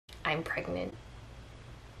I'm pregnant.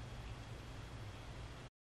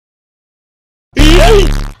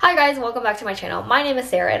 Hi guys, welcome back to my channel. My name is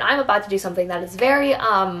Sarah and I'm about to do something that is very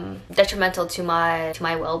detrimental to my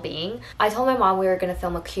well-being. I told my mom we were gonna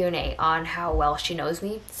film a Q&A on how well she knows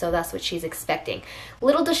me, so that's what she's expecting.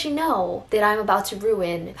 Little does she know that I'm about to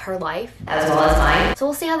ruin her life as well as mine. So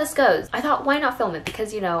we'll see how this goes. I thought, why not film it?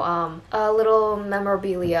 Because, you know, a little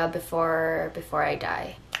memorabilia before I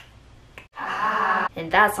die. And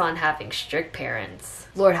that's on having strict parents.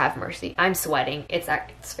 Lord have mercy. I'm sweating.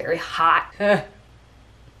 It's very hot.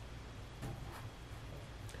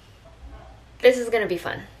 This is gonna be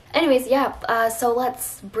fun. Anyways, yeah, so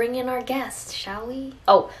let's bring in our guest, shall we?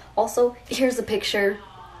 Oh, also, here's a picture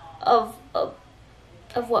of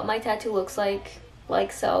what my tattoo looks like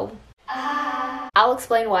so. I'll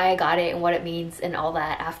explain why I got it and what it means and all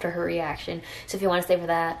that after her reaction. So if you want to stay for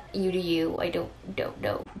that, you do you. I don't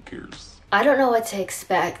know. Who cares? I don't know what to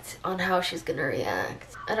expect on how she's gonna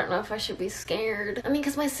react. I don't know if I should be scared. I mean,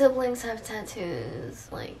 because my siblings have tattoos.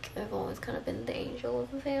 Like, I've always kind of been the angel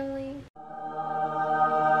of the family.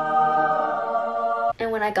 And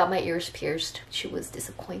when I got my ears pierced, she was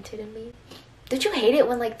disappointed in me. Don't you hate it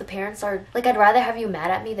when, like, the parents are... Like, I'd rather have you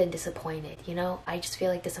mad at me than disappointed, you know? I just feel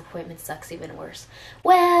like disappointment sucks even worse.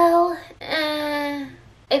 Well,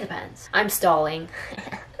 it depends. I'm stalling.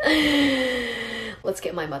 Let's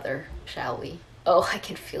get my mother, shall we? Oh, I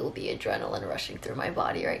can feel the adrenaline rushing through my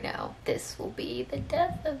body right now. This will be the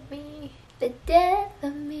death of me. The death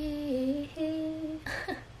of me.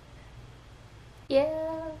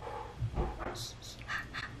 Yeah. It's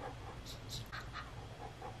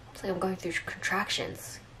like I'm going through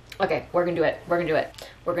contractions. Okay, we're gonna do it. We're gonna do it.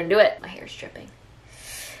 We're gonna do it. My hair's dripping.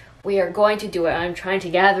 We are going to do it. I'm trying to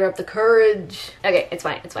gather up the courage. Okay, it's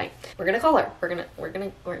fine. It's fine. We're gonna call her. We're gonna do it. We're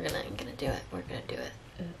gonna do it.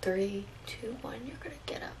 In 3, 2, 1. You're gonna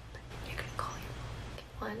get up. You're gonna call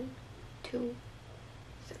your mom. 1, 2,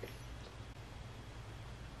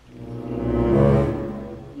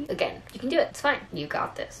 3. Again, you can do it. It's fine. You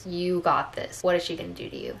got this. You got this. What is she gonna do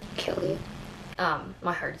to you? Kill you.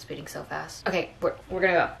 My heart is beating so fast. Okay, we're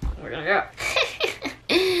gonna go. We're gonna go.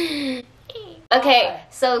 Okay,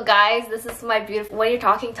 so guys, this is my beautiful... When you're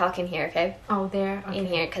talking in here, okay? Oh, there? Okay. In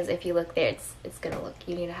here, because if you look there, it's gonna look...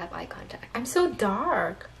 You need to have eye contact. I'm so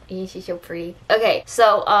dark. She's so pretty. Okay,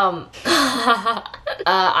 so, I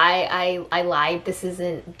lied. This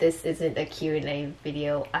isn't a Q&A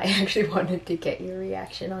video. I actually wanted to get your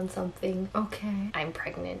reaction on something. Okay. I'm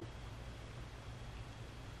pregnant.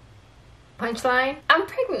 Punchline? I'm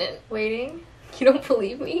pregnant. Waiting? You don't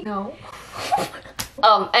believe me? No.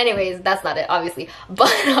 Anyways, that's not it, obviously. But,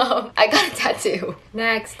 I got a tattoo.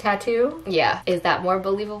 Next, tattoo? Yeah. Is that more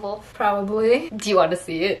believable? Probably. Do you want to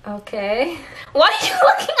see it? Okay. Why are you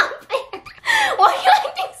looking up there? Why are you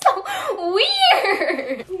acting so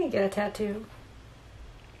weird? You can get a tattoo.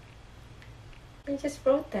 I just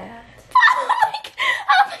wrote that. How am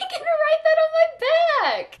I gonna write that on my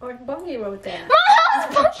back? Or Bungie wrote that.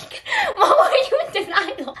 Mom, why are you in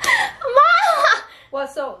denial? Mom! Well,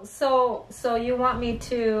 so you want me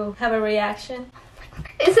to have a reaction?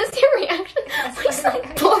 Is this your reaction? It's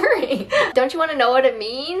like boring. Don't you want to know what it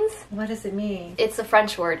means? What does it mean? It's a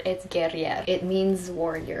French word. It's guerrier. It means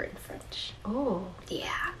warrior in French. Oh.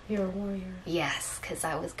 Yeah. You're a warrior. Yes, because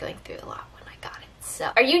I was going through a lot when I got it. So,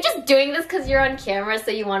 are you just doing this because you're on camera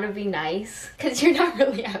so you want to be nice? Because you're not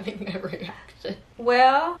really having a reaction.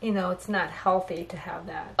 Well, you know, it's not healthy to have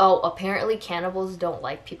that. Oh, apparently cannibals don't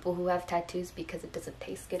like people who have tattoos because it doesn't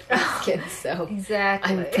taste good for the skin, so...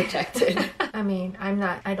 Exactly. I'm protected. I mean,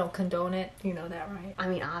 I don't condone it. You know that, right? I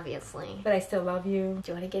mean, obviously. But I still love you.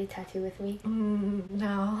 Do you want to get a tattoo with me?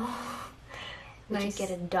 No. We Nice. could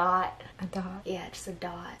get a dot. A dot? Yeah, just a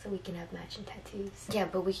dot. So we can have matching tattoos. Yeah,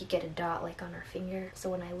 but we could get a dot like on our finger. So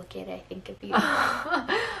when I look at it, I think it'd be... Do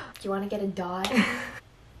you want to get a dot?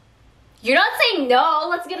 You're not saying no.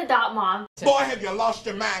 Let's get a dot, Mom. Boy, have you lost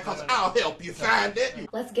your mind? Because I'll help you find it.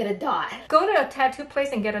 Let's get a dot. Go to a tattoo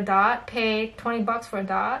place and get a dot. Pay $20 for a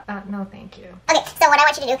dot. No, thank you. Okay, so what I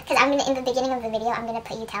want you to do, because I'm gonna, in the beginning of the video, I'm gonna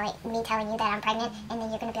put you me telling you that I'm pregnant, and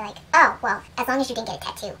then you're gonna be like, oh, well, as long as you didn't get a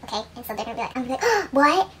tattoo, okay? And so they're gonna be like, I'm gonna be like, oh,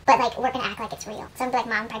 what? But like, we're gonna act like it's real. So I'm gonna be like,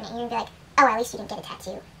 Mom, I'm pregnant, and you're gonna be like, oh, at least you didn't get a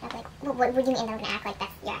tattoo. And I'll be like, well, what do you mean? And they're gonna act like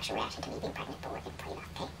that's your actual reaction to me being pregnant, but we're gonna play that,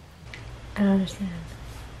 okay? I don't understand.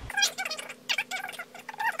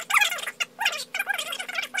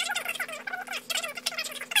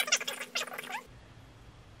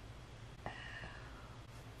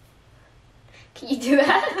 Can you do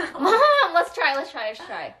that? Mom, let's try.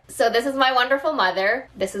 So this is my wonderful mother.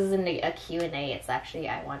 This isn't a Q&A. It's actually,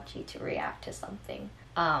 I want you to react to something.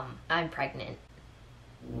 I'm pregnant.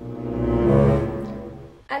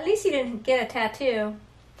 At least you didn't get a tattoo.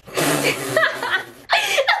 That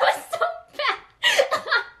was so bad.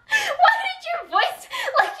 Why did your voice,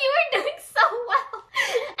 like you were doing so well?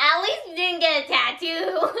 At least you didn't get a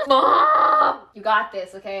tattoo. Mom! You got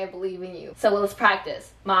this, okay? I believe in you. So let's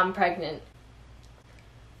practice. Mom pregnant.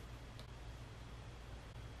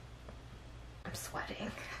 I'm sweating.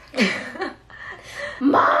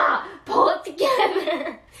 Ma! Pull it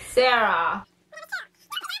together! Sarah.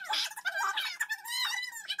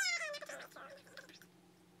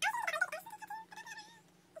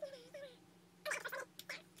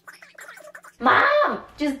 Mom!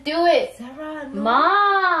 Just do it! Sarah, no.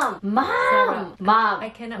 Mom! Mom! Sarah, Mom! I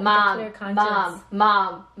cannot Mom! with a clear conscience.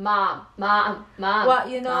 Mom! Mom! Well,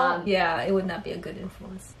 you know, Mom. yeah, it would not be a good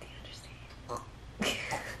influence. Do you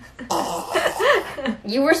understand?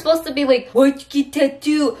 You were supposed to be like, why'd you get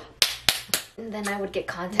tattoo? And then I would get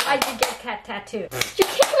contact. Why'd you get cat tattoo?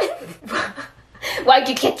 Why'd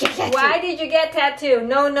you get tattoo? Why did you get tattoo?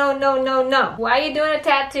 No, no, no, no, no. Why are you doing a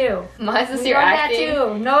tattoo? Ma, is this No your acting?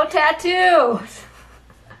 tattoo. No tattoo.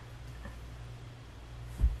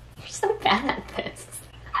 You're so bad at this.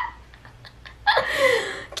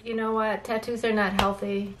 You know what? Tattoos are not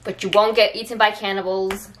healthy. But you won't get eaten by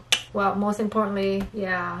cannibals. Well, most importantly,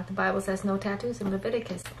 yeah, the Bible says no tattoos in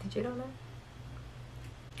Leviticus. Did you know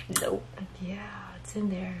that? Nope. Yeah, it's in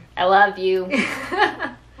there. I love you.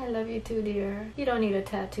 I love you too, dear. You don't need a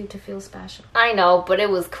tattoo to feel special. I know, but it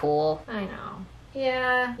was cool. I know.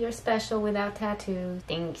 Yeah, you're special without tattoos.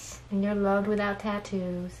 Thanks. And you're loved without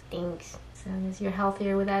tattoos. Thanks. So you're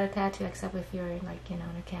healthier without a tattoo, except if you're like, you know,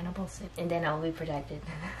 in a cannibal state. And then I'll be protected.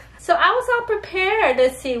 So I was all prepared.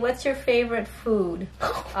 Let's see, what's your favorite food?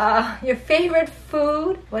 Your favorite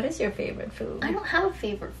food? What is your favorite food? I don't have a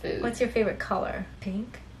favorite food. What's your favorite color?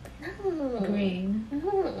 Pink? No. Green?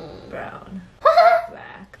 No. Brown?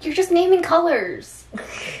 Black? You're just naming colors.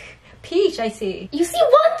 Peach, I see. You see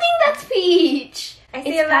one thing that's peach. I see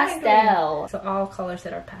It's a lavender pastel. green. So all colors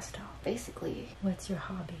that are pastel. Basically. What's your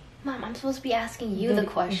hobby? Mom, I'm supposed to be asking you the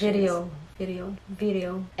questions.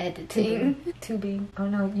 Video. Editing. Tubing. Oh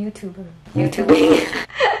no, YouTuber. YouTubing.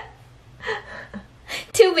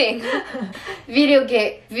 Tubing. Video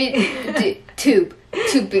game. Tube.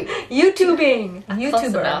 Tubing. YouTubing. Close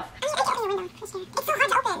YouTuber. enough.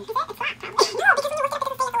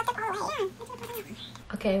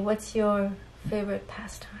 Okay, what's your favorite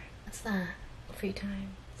pastime? What's that? Free time.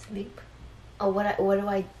 Sleep. Oh, what do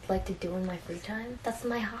I like to do in my free time? That's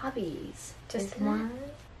my hobbies. Just Isn't it? one?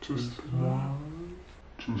 Just one.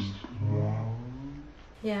 Just one.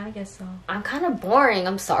 Yeah, I guess so. I'm kind of boring.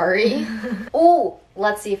 I'm sorry. Oh,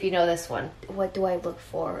 let's see if you know this one. What do I look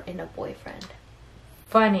for in a boyfriend?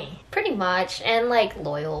 Funny. Pretty much, and like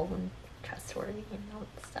loyal and trustworthy, you know,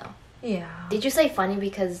 stuff. Yeah. Did you say funny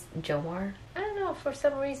because Jomar? I don't know, for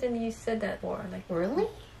some reason you said that for like Really?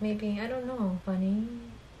 maybe, I don't know, funny.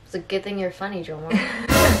 It's a good thing you're funny, Jomar.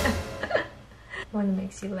 One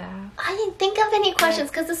makes you laugh. I didn't think of any questions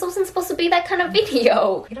because this wasn't supposed to be that kind of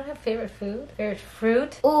video. You don't have favorite food? Favorite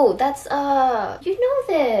fruit? Oh, that's you know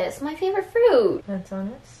this. My favorite fruit.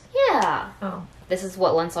 Lanzones? Yeah. Oh. This is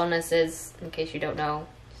what lanzones is, in case you don't know.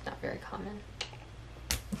 It's not very common.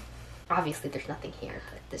 Obviously, there's nothing here,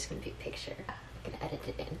 but there's gonna be a picture. I'm gonna edit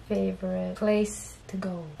it in. Favorite place to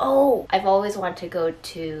go? Oh, I've always wanted to go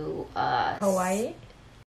to Hawaii?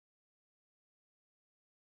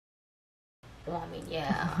 Well, I mean,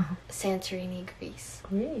 yeah. Santorini, Greece.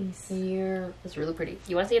 Greece. Here is really pretty.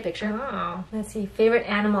 You want to see a picture? Oh. Let's see. Favorite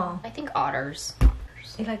animal? I think otters.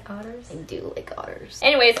 You like otters? I do like otters.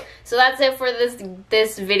 Anyways, so that's it for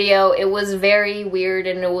this video. It was very weird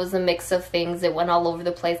and it was a mix of things. It went all over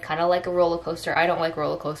the place, kind of like a roller coaster. I don't like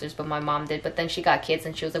roller coasters, but my mom did. But then she got kids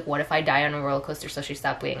and she was like, what if I die on a roller coaster? So she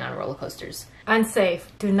stopped being on roller coasters.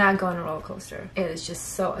 Unsafe. Do not go on a roller coaster. It is just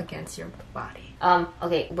so against your body.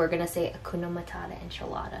 Okay, we're gonna say Hakuna Matata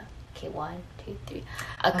enchilada. Okay, 1, 2, 3.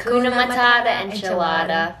 Hakuna Matata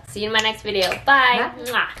enchilada. See you in my next video. Bye.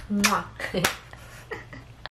 Bye. Mwah. Mwah.